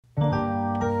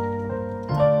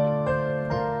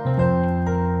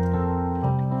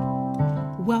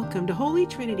Welcome to Holy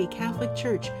Trinity Catholic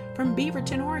Church from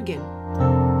Beaverton, Oregon.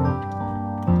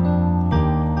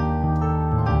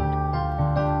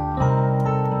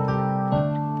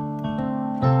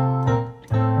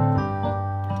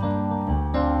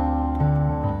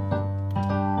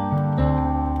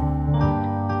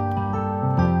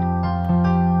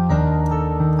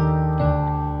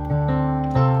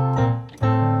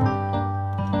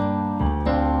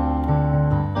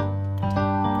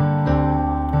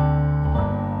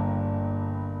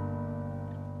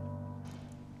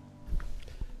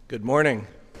 Good morning.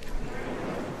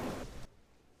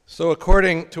 So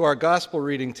according to our gospel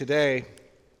reading today,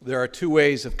 there are two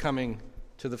ways of coming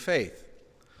to the faith: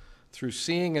 through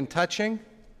seeing and touching,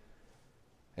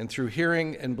 and through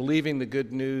hearing and believing the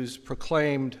good news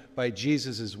proclaimed by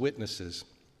Jesus' witnesses.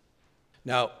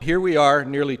 Now, here we are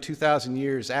nearly 2,000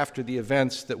 years after the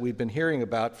events that we've been hearing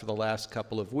about for the last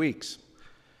couple of weeks.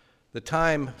 The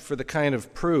time for the kind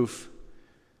of proof,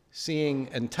 seeing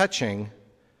and touching,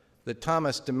 that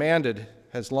Thomas demanded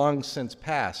has long since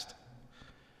passed.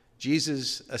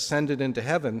 Jesus ascended into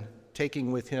heaven,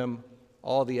 taking with him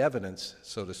all the evidence,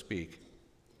 so to speak.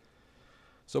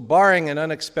 So barring an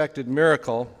unexpected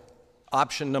miracle,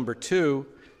 option number 2,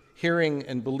 hearing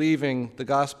and believing the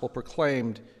gospel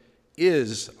proclaimed,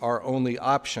 is our only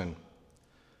option.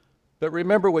 But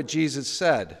remember what Jesus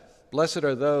said: "Blessed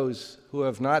are those who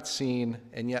have not seen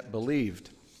and yet believed."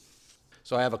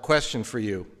 So I have a question for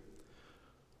you.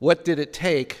 What did it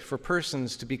take for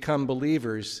persons to become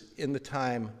believers in the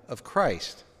time of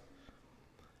Christ?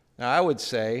 Now, I would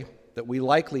say that we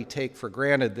likely take for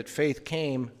granted that faith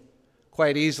came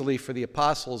quite easily for the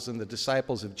apostles and the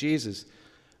disciples of Jesus.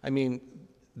 I mean,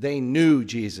 they knew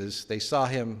Jesus, they saw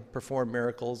him perform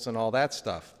miracles and all that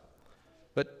stuff.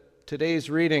 But today's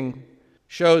reading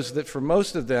shows that for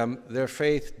most of them, their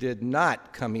faith did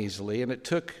not come easily, and it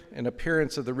took an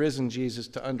appearance of the risen Jesus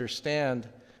to understand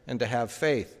and to have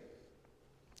faith.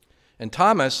 And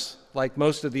Thomas, like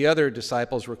most of the other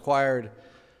disciples, required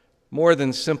more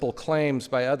than simple claims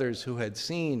by others who had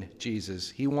seen Jesus.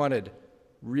 He wanted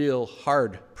real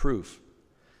hard proof.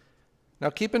 Now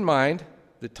keep in mind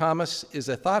that Thomas is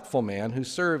a thoughtful man who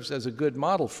serves as a good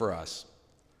model for us.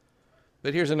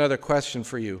 But here's another question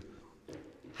for you.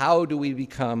 How do we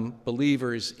become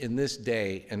believers in this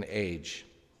day and age?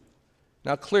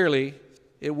 Now clearly,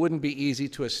 it wouldn't be easy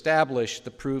to establish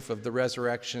the proof of the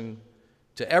resurrection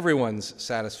to everyone's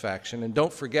satisfaction. And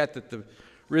don't forget that the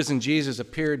risen Jesus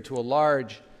appeared to a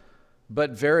large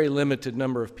but very limited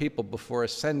number of people before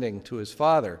ascending to his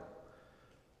Father.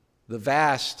 The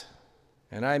vast,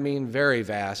 and I mean very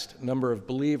vast, number of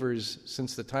believers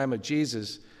since the time of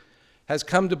Jesus has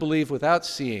come to believe without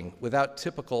seeing, without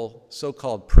typical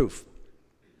so-called proof.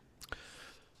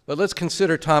 But let's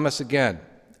consider Thomas again.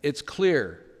 It's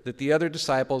clear that the other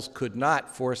disciples could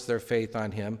not force their faith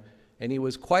on him, and he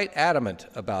was quite adamant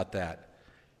about that.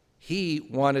 He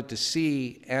wanted to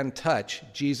see and touch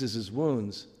Jesus'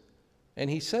 wounds,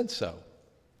 and he said so.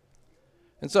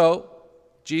 And so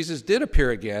Jesus did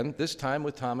appear again, this time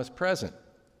with Thomas present.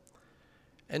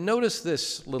 And notice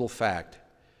this little fact.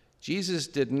 Jesus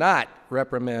did not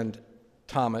reprimand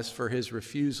Thomas for his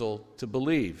refusal to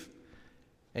believe,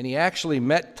 and he actually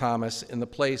met Thomas in the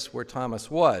place where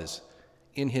Thomas was,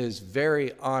 in his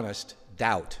very honest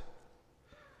doubt.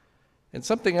 And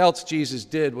something else Jesus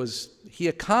did was he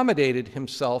accommodated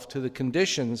himself to the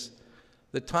conditions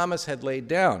that Thomas had laid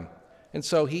down. And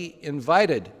so he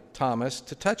invited Thomas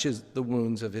to touch the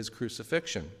wounds of his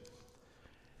crucifixion.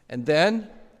 And then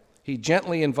he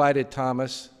gently invited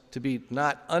Thomas to be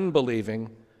not unbelieving,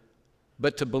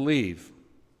 but to believe.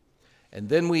 And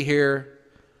then we hear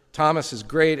Thomas's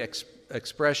great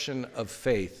expression of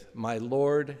faith: "My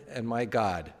Lord and my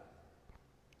God."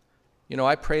 You know,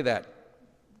 I pray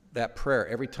that prayer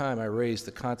every time I raise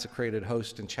the consecrated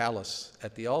host and chalice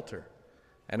at the altar.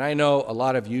 And I know a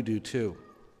lot of you do too.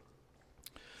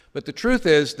 But the truth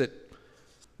is that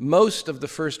most of the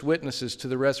first witnesses to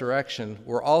the resurrection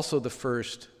were also the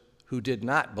first who did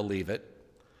not believe it.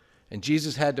 And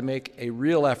Jesus had to make a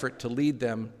real effort to lead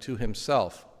them to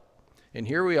himself. And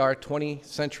here we are 20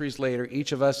 centuries later,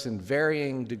 each of us in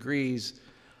varying degrees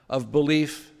of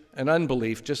belief and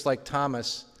unbelief, just like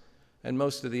Thomas and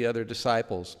most of the other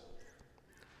disciples.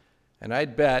 And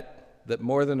I'd bet that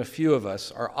more than a few of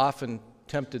us are often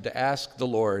tempted to ask the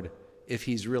Lord if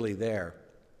he's really there.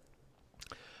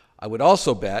 I would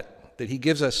also bet that he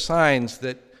gives us signs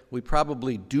that we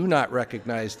probably do not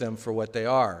recognize them for what they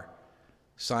are,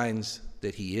 signs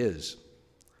that he is.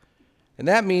 And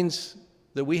that means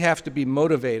that we have to be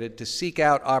motivated to seek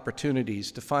out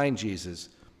opportunities to find Jesus.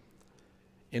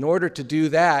 In order to do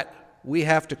that, we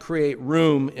have to create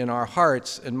room in our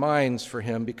hearts and minds for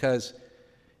him, because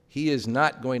he is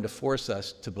not going to force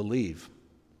us to believe.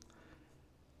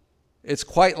 It's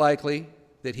quite likely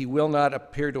that he will not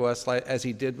appear to us as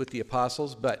he did with the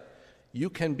apostles, but you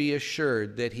can be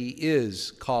assured that he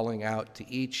is calling out to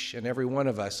each and every one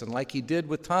of us. And like he did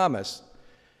with Thomas,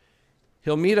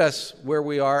 he'll meet us where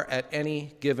we are at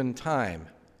any given time,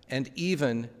 and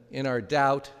even in our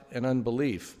doubt and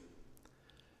unbelief.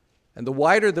 And the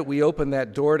wider that we open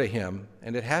that door to him,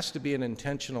 and it has to be an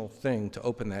intentional thing to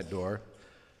open that door,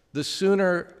 the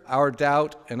sooner our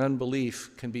doubt and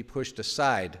unbelief can be pushed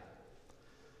aside.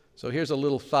 So here's a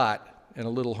little thought and a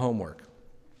little homework.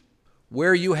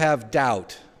 Where you have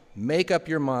doubt, make up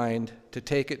your mind to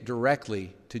take it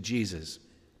directly to Jesus.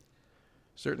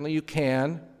 Certainly you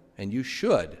can, and you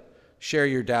should, share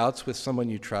your doubts with someone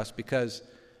you trust, because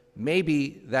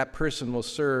maybe that person will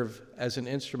serve as an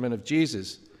instrument of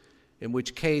Jesus, in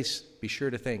which case, be sure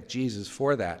to thank Jesus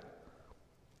for that.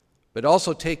 But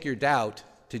also take your doubt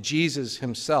to Jesus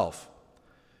himself.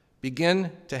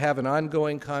 Begin to have an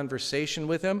ongoing conversation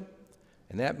with him,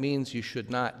 and that means you should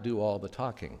not do all the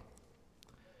talking.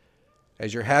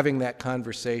 As you're having that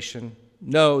conversation,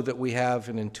 know that we have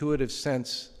an intuitive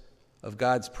sense of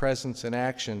God's presence and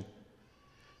action.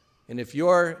 And if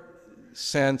your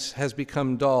sense has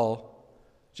become dull,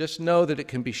 just know that it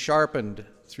can be sharpened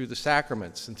through the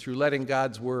sacraments and through letting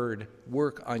God's word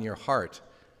work on your heart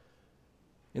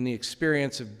in the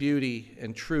experience of beauty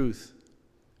and truth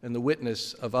and the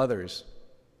witness of others.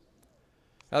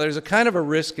 Now, there's a kind of a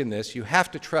risk in this. You have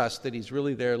to trust that he's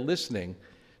really there listening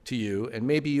to you, and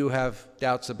maybe you have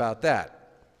doubts about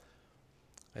that.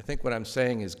 I think what I'm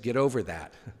saying is get over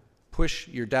that. Push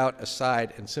your doubt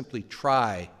aside and simply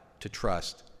try to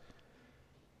trust.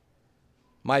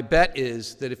 My bet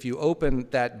is that if you open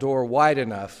that door wide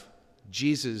enough,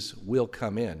 Jesus will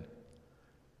come in.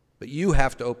 But you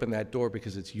have to open that door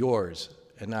because it's yours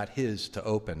and not his to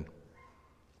open.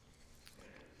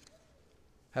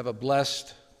 Have a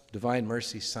blessed Divine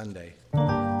Mercy Sunday.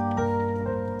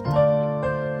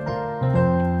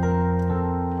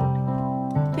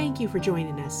 Thank you for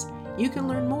joining us. You can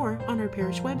learn more on our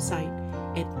parish website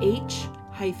at h-t.org.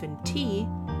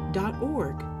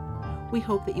 We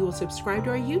hope that you will subscribe to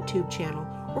our YouTube channel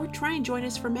or try and join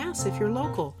us for Mass if you're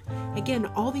local. Again,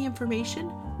 all the information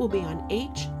will be on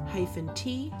h-t.org.